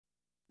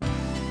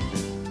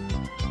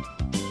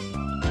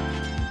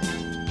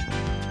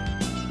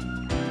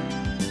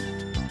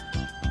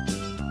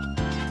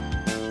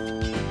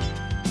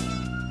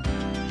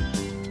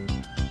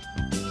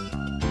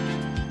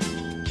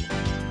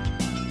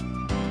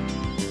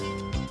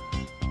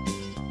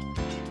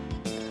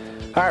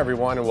Hi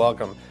everyone and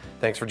welcome.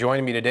 Thanks for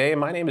joining me today.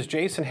 My name is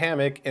Jason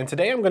Hammock and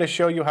today I'm going to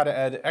show you how to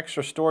add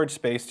extra storage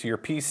space to your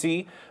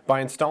PC by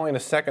installing a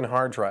second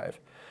hard drive.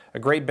 A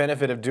great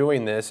benefit of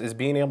doing this is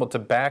being able to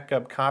back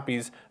up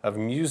copies of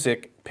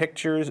music,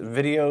 pictures,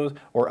 videos,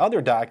 or other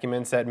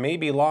documents that may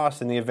be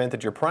lost in the event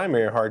that your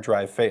primary hard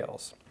drive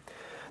fails.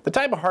 The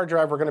type of hard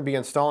drive we're going to be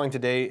installing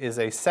today is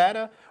a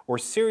SATA or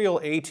serial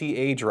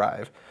ATA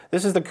drive.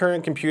 This is the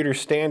current computer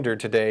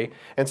standard today,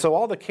 and so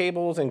all the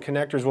cables and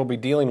connectors we'll be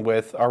dealing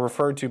with are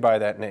referred to by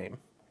that name.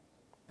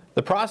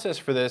 The process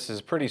for this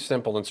is pretty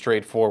simple and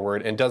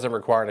straightforward and doesn't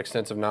require an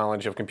extensive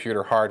knowledge of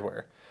computer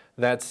hardware.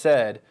 That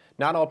said,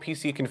 not all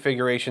PC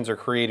configurations are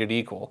created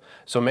equal,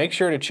 so make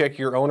sure to check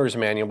your owner's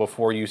manual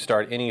before you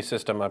start any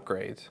system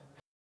upgrades.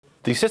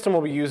 The system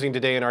we'll be using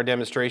today in our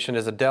demonstration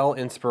is a Dell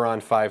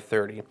Inspiron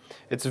 530.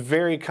 It's a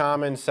very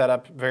common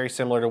setup, very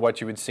similar to what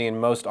you would see in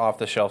most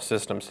off-the-shelf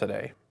systems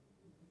today.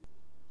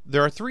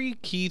 There are three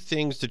key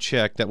things to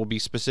check that will be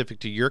specific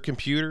to your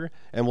computer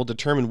and will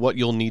determine what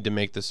you'll need to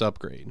make this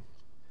upgrade.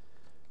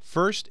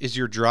 First is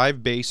your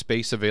drive bay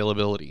space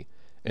availability.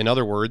 In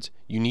other words,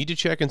 you need to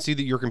check and see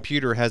that your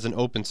computer has an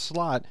open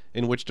slot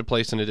in which to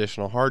place an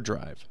additional hard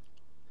drive.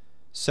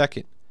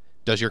 Second,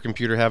 does your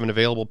computer have an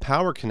available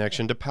power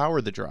connection to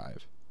power the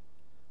drive?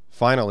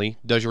 Finally,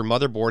 does your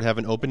motherboard have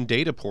an open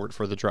data port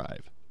for the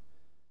drive?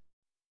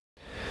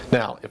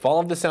 Now, if all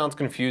of this sounds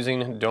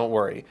confusing, don't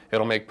worry.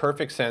 It'll make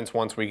perfect sense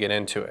once we get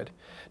into it.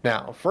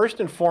 Now, first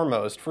and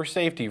foremost, for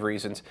safety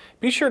reasons,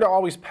 be sure to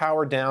always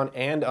power down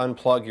and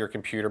unplug your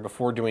computer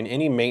before doing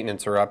any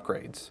maintenance or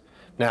upgrades.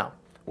 Now,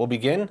 we'll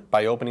begin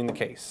by opening the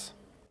case.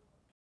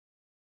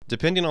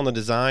 Depending on the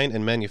design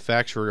and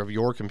manufacturer of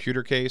your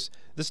computer case,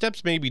 the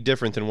steps may be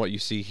different than what you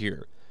see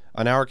here.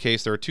 On our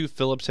case, there are two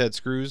Phillips head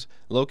screws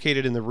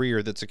located in the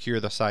rear that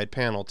secure the side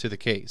panel to the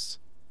case.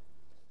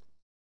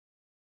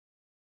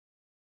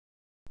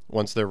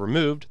 Once they're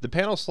removed, the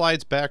panel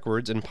slides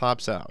backwards and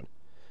pops out.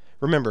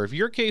 Remember, if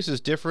your case is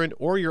different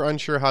or you're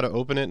unsure how to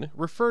open it,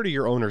 refer to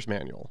your owner's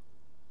manual.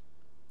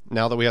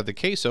 Now that we have the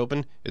case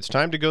open, it's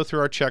time to go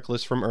through our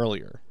checklist from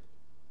earlier.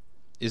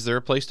 Is there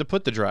a place to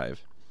put the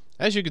drive?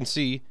 As you can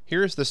see,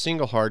 here is the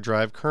single hard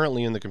drive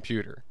currently in the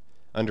computer.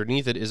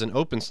 Underneath it is an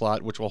open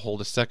slot which will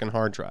hold a second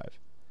hard drive.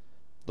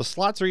 The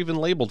slots are even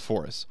labeled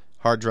for us.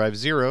 Hard drive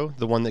 0,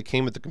 the one that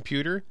came with the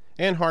computer,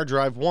 and hard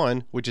drive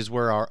 1, which is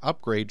where our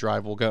upgrade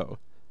drive will go.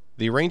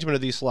 The arrangement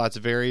of these slots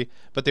vary,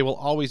 but they will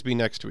always be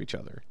next to each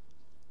other.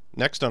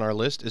 Next on our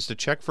list is to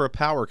check for a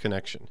power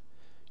connection.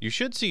 You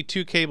should see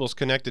two cables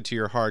connected to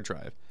your hard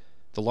drive.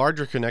 The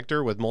larger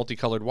connector with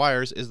multicolored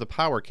wires is the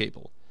power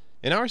cable.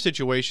 In our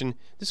situation,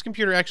 this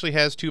computer actually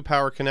has two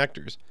power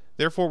connectors,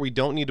 therefore we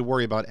don't need to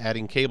worry about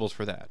adding cables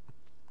for that.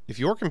 If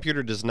your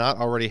computer does not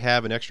already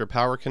have an extra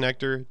power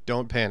connector,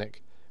 don't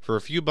panic. For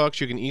a few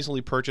bucks you can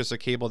easily purchase a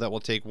cable that will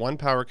take one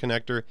power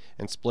connector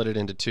and split it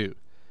into two.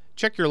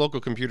 Check your local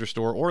computer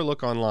store or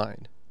look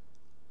online.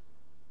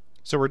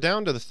 So we're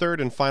down to the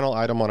third and final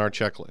item on our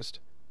checklist.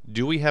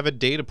 Do we have a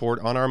data port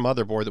on our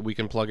motherboard that we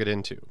can plug it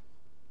into?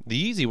 The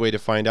easy way to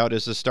find out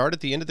is to start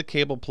at the end of the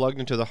cable plugged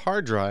into the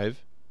hard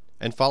drive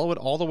and follow it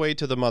all the way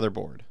to the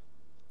motherboard.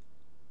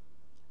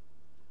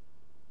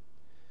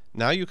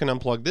 Now you can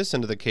unplug this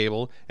end of the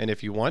cable and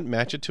if you want,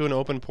 match it to an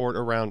open port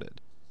around it.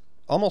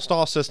 Almost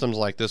all systems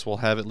like this will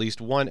have at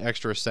least one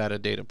extra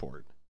SATA data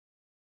port.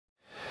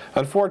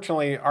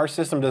 Unfortunately, our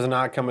system does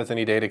not come with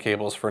any data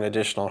cables for an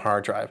additional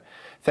hard drive.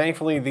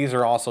 Thankfully, these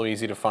are also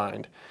easy to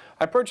find.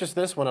 I purchased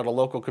this one at a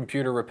local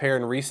computer repair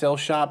and resale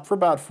shop for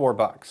about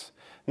 $4.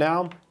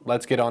 Now,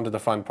 let's get on to the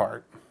fun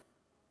part.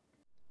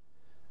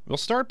 We'll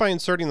start by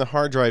inserting the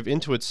hard drive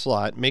into its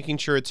slot, making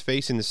sure it's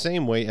facing the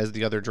same way as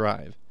the other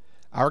drive.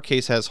 Our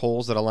case has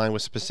holes that align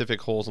with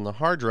specific holes in the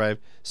hard drive,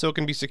 so it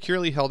can be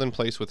securely held in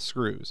place with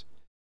screws.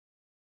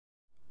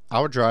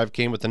 Our drive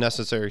came with the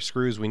necessary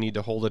screws we need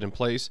to hold it in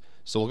place,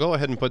 so we'll go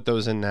ahead and put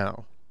those in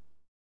now.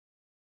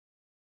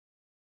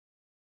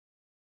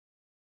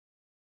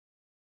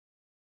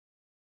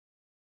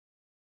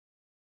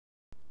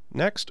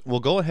 Next, we'll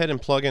go ahead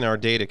and plug in our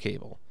data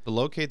cable.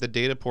 Locate the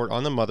data port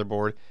on the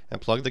motherboard and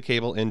plug the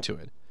cable into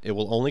it. It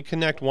will only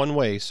connect one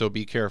way, so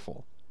be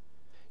careful.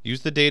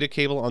 Use the data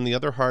cable on the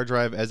other hard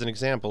drive as an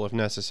example if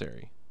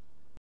necessary.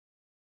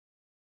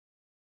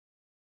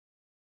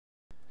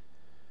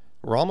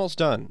 We're almost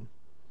done.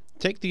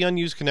 Take the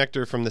unused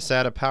connector from the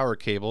SATA power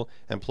cable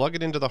and plug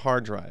it into the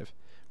hard drive.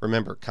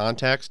 Remember,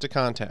 contacts to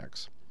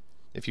contacts.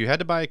 If you had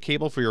to buy a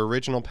cable for your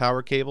original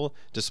power cable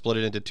to split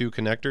it into two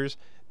connectors,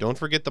 don't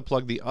forget to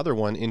plug the other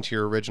one into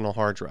your original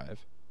hard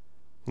drive.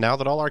 Now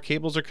that all our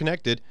cables are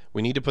connected,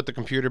 we need to put the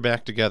computer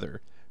back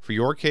together. For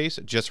your case,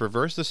 just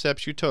reverse the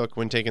steps you took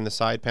when taking the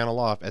side panel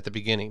off at the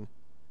beginning.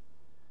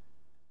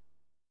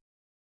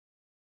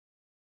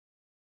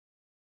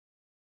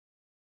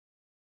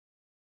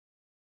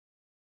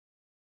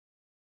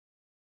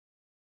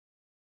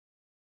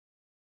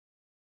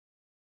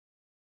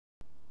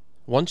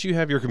 Once you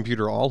have your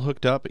computer all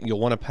hooked up, you'll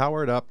want to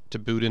power it up to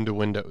boot into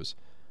Windows.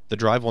 The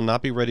drive will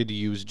not be ready to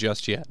use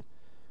just yet.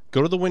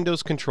 Go to the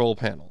Windows control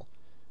panel.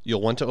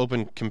 You'll want to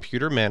open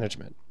Computer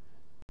Management.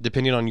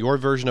 Depending on your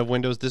version of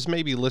Windows, this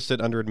may be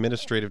listed under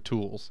Administrative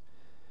Tools.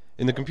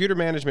 In the Computer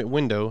Management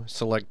window,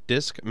 select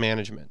Disk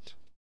Management.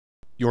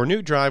 Your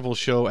new drive will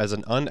show as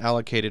an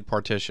unallocated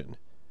partition.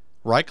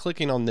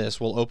 Right-clicking on this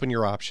will open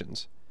your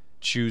options.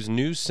 Choose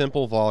New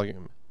Simple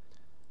Volume.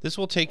 This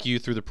will take you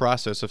through the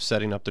process of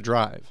setting up the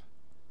drive.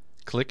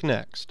 Click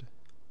Next.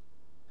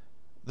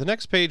 The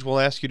next page will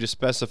ask you to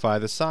specify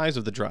the size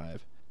of the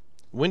drive.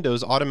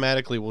 Windows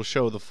automatically will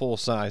show the full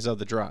size of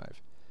the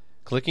drive.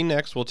 Clicking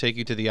Next will take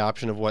you to the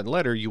option of what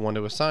letter you want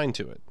to assign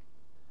to it.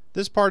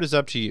 This part is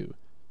up to you.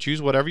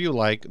 Choose whatever you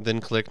like,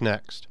 then click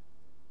Next.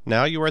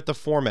 Now you are at the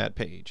Format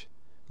page.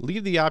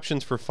 Leave the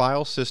options for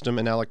File System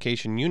and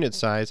Allocation Unit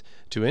Size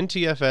to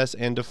NTFS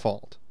and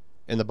Default.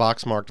 In the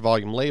box marked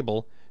Volume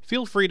label,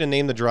 feel free to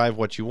name the drive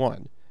what you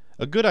want.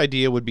 A good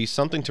idea would be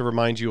something to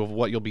remind you of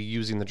what you'll be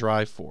using the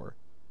drive for.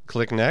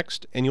 Click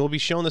Next, and you will be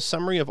shown the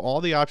summary of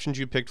all the options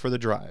you picked for the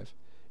drive.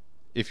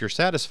 If you're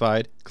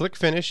satisfied, click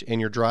Finish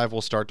and your drive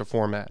will start to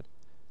format.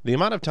 The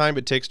amount of time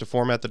it takes to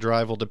format the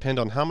drive will depend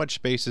on how much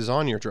space is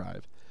on your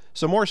drive,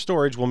 so more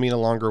storage will mean a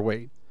longer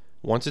wait.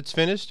 Once it's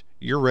finished,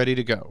 you're ready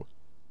to go.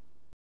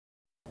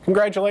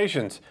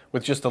 Congratulations!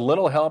 With just a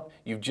little help,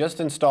 you've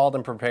just installed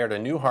and prepared a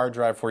new hard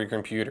drive for your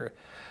computer.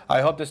 I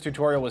hope this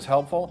tutorial was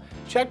helpful.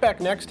 Check back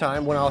next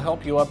time when I'll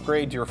help you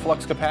upgrade your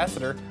flux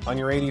capacitor on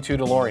your 82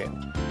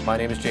 DeLorean. My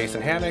name is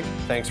Jason Hammack.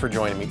 Thanks for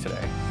joining me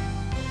today.